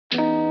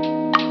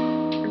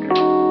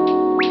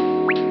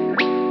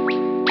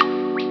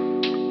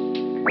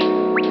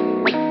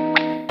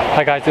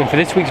Hi guys, and for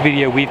this week's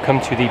video we've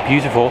come to the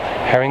beautiful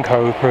Herring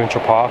Cove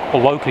Provincial Park,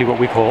 or locally what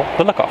we call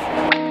the Look Off.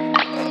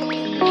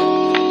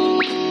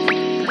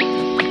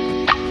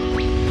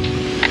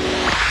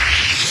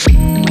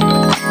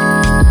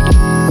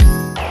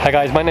 Hi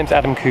guys, my name's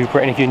Adam Cooper,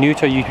 and if you're new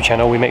to our YouTube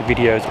channel, we make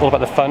videos all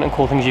about the fun and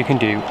cool things you can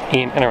do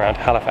in and around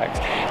Halifax.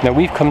 Now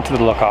we've come to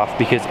the Look Off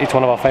because it's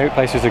one of our favourite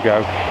places to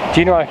go.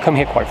 Do you know I come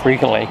here quite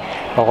frequently?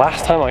 The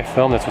last time I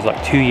filmed this was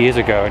like 2 years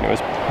ago, and it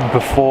was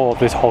before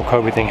this whole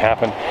COVID thing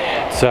happened.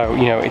 So,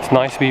 you know, it's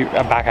nice to be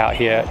back out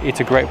here. It's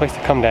a great place to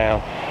come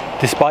down.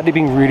 Despite it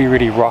being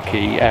really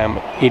rocky,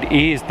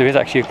 there is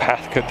actually a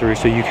path cut through,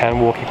 so you can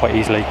walk it quite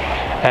easily.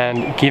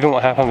 And given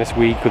what happened this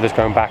week with us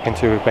going back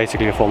into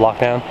basically a full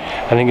lockdown,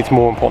 I think it's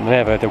more important than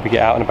ever that we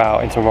get out and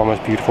about in some of our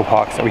most beautiful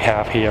parks that we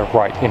have here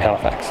right in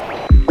Halifax.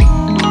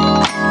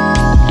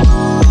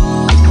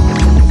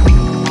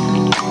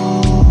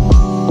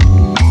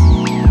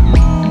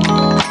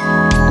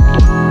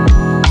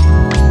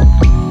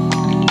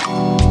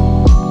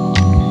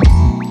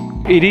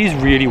 It is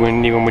really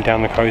windy when we're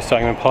down the coast, so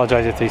I'm going to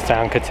apologise if the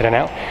sound cuts in and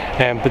out.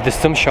 But there's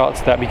some shots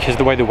that, because of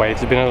the way the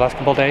waves have been in the last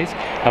couple of days,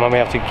 I may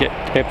have to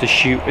be able to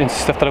shoot and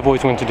stuff that I've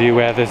always wanted to do,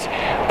 where there's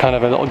kind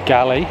of a little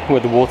galley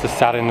where the water's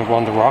sat in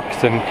on the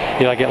rocks, and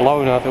if I get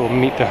low enough it will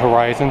meet the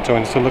horizon, so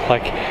it'll look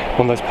like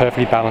one of those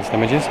perfectly balanced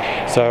images.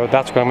 So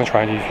that's what I'm going to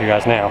try and do for you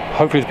guys now.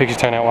 Hopefully the pictures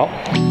turn out well.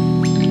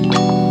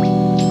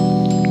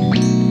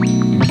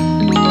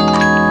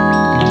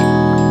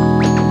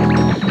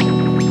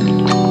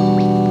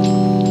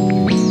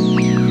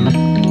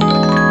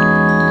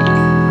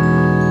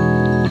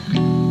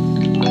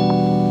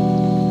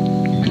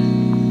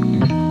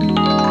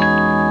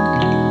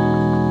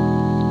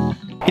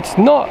 It's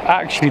not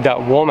actually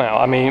that warm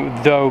out. I mean,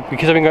 though,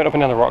 because I've been going up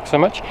and down the rocks so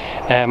much,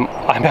 I'm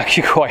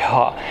actually quite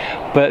hot.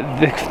 But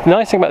the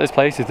nice thing about this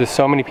place is there's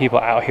so many people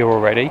out here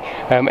already.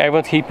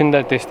 Everyone's keeping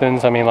their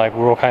distance. I mean, like,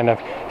 we're all kind of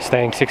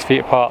staying 6 feet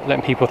apart,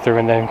 letting people through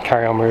and then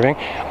carry on moving.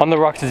 On the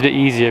rocks it's a bit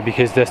easier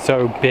because they're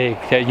so big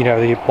that, you know,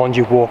 the ones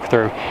you walk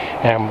through,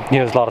 you know,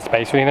 there's a lot of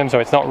space between them, so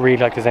it's not really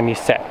like there's any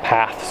set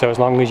path. So as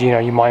long as, you know,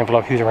 you're mindful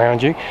of who's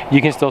around you,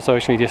 you can still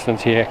socially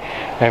distance here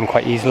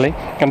quite easily.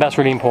 And that's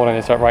really important,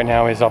 is that right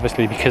now is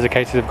obviously because the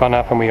cases have gone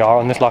up and we are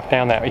on this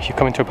lockdown, that if you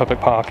come into a public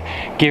park,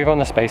 give everyone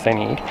the space they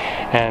need.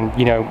 And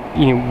you know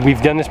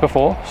we've done this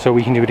before, so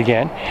we can do it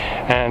again.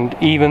 And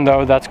even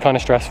though that's kind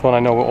of stressful and I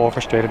know we're all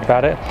frustrated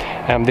about it,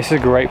 this is a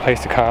great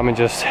place to come and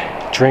just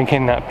drink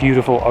in that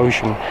beautiful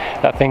ocean,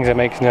 that things that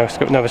makes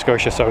Nova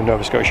Scotia so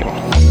Nova Scotian.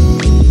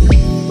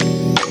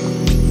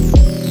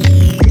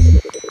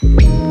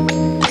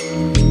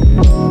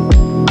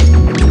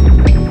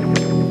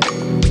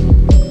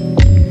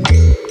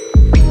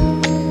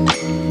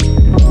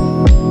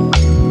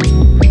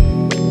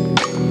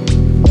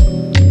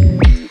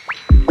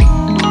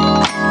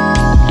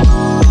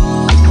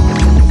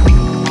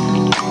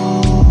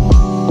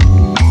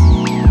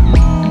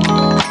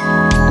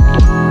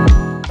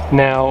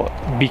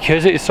 Now,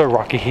 because it is so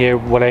rocky here,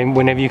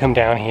 whenever you come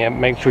down here,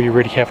 make sure you're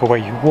really careful where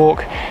you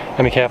walk,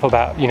 and be careful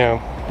about, you know,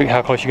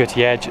 how close you go to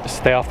the edge.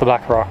 Stay off the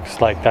black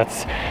rocks. Like,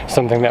 that's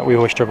something that we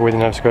always struggle with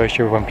in Nova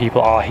Scotia when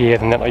people are here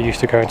and they're not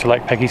used to going to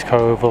like Peggy's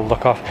Cove or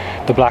Look Off.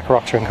 The black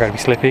rocks are incredibly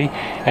slippy,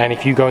 and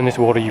if you go in this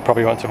water you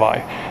probably won't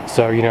survive.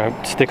 So, you know,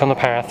 stick on the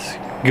paths.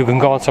 You can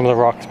go on some of the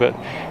rocks, but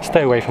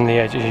stay away from the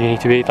edges. You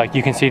need to be, like,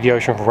 you can see the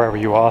ocean from wherever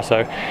you are,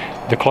 so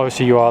the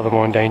closer you are, the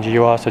more in danger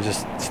you are, so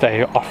just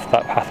stay off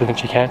that path as much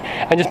as you can.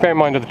 And just bear in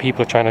mind other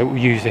people are trying to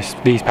use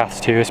these paths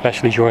too,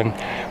 especially during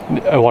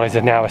what is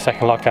now a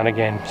second lockdown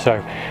again.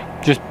 So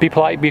just be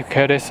polite, be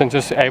courteous, and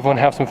just everyone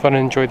have some fun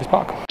and enjoy this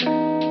park.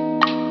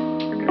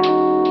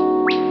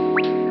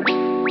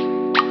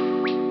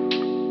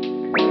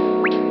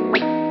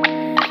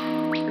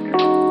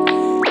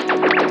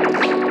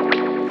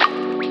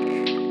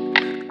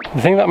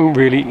 The thing that I'm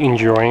really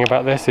enjoying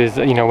about this is,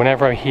 you know,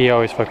 whenever I'm here I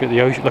always look at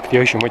the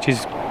ocean, which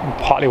is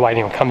partly why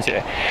anyone comes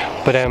here.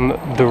 But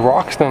the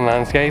rocks and the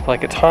landscape,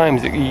 like, at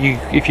times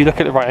if you look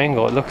at the right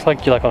angle, it looks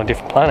like you're like on a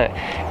different planet.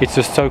 It's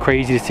just so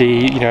crazy to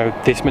see, you know,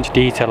 this much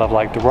detail of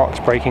like the rocks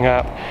breaking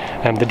up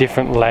and the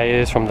different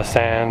layers from the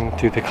sand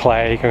to the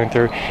clay going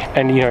through.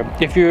 And, you know,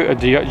 if you're a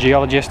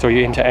geologist or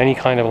you're into any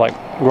kind of like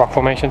rock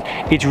formations,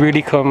 it's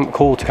really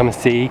cool to come and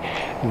see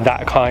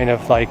that kind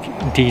of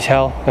like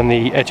detail on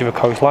the edge of a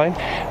coastline.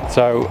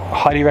 So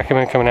highly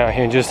recommend coming out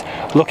here and just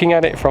looking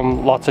at it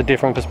from lots of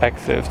different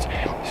perspectives,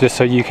 just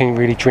so you can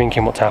really drink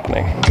in what's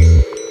happening.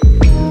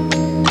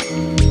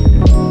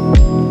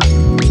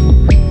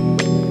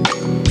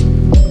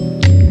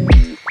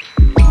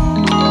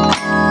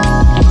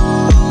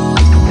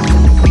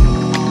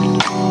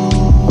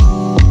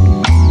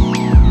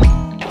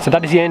 So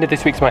that is the end of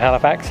this week's My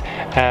Halifax.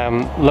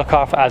 Look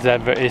Off, as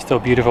ever, is still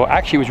beautiful.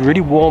 Actually, it was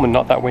really warm and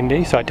not that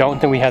windy, so I don't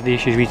think we had the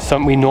issues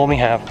we normally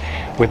have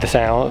with the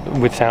sound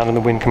and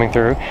the wind coming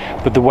through.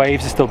 But the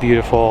waves are still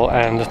beautiful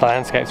and the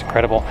landscape's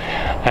incredible.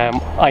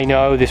 I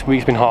know this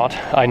week's been hot.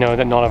 I know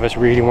that none of us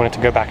really wanted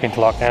to go back into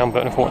lockdown,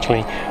 but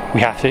unfortunately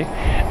we have to.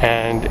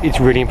 And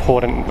it's really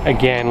important,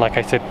 again, like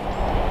I said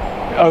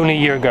only a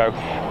year ago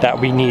that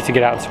we need to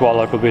get out and support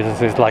our local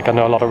businesses. Like, I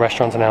know a lot of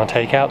restaurants are now on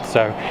takeout,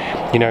 so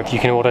you know, if you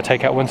can order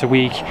takeout once a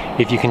week,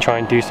 if you can try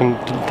and do some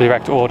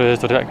direct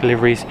orders or direct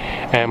deliveries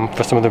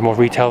for some of the more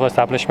retail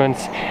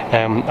establishments,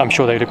 I'm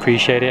sure they would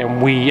appreciate it,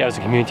 and we as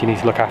a community need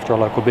to look after our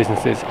local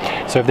businesses.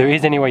 So if there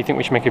is any way you think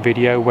we should make a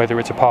video, whether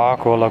it's a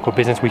park or a local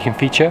business we can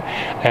feature,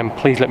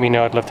 please let me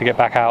know. I'd love to get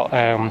back out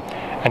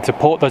and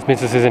support those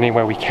businesses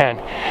anywhere we can.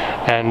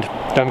 And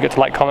don't forget to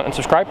like, comment and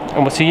subscribe, and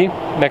we'll see you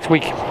next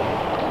week.